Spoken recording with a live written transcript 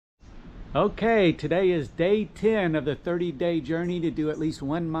Okay, today is day 10 of the 30-day journey to do at least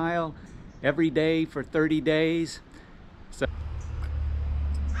 1 mile every day for 30 days. So,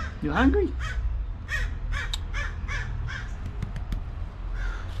 you hungry?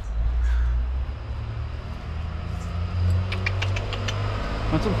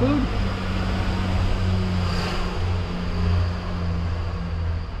 Want some food?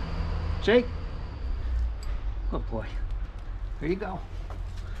 Jake? Oh boy. Here you go.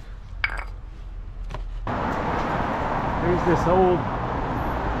 There's this old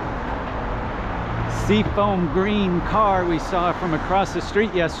seafoam green car we saw from across the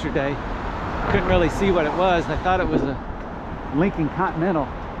street yesterday. Couldn't really see what it was. I thought it was a Lincoln Continental,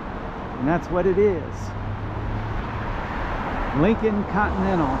 and that's what it is. Lincoln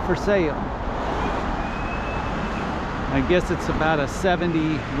Continental for sale. I guess it's about a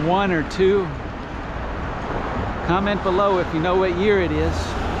 71 or 2. Comment below if you know what year it is.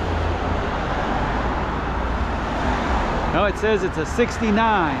 No, it says it's a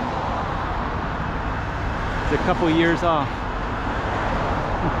 69. It's a couple years off.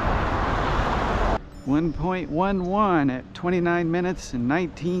 1.11 at 29 minutes and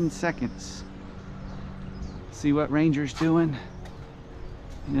 19 seconds. See what Ranger's doing.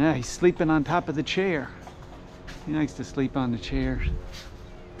 Yeah, he's sleeping on top of the chair. He likes to sleep on the chairs.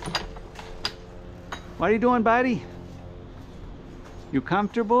 What are you doing, buddy? You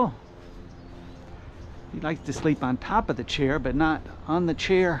comfortable? He likes to sleep on top of the chair, but not on the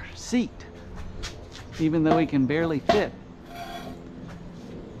chair seat, even though he can barely fit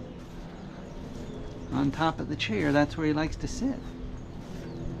on top of the chair. That's where he likes to sit.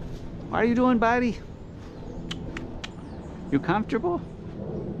 What are you doing, buddy? You comfortable?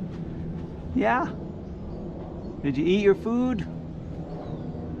 Yeah? Did you eat your food?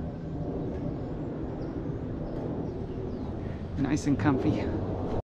 Nice and comfy.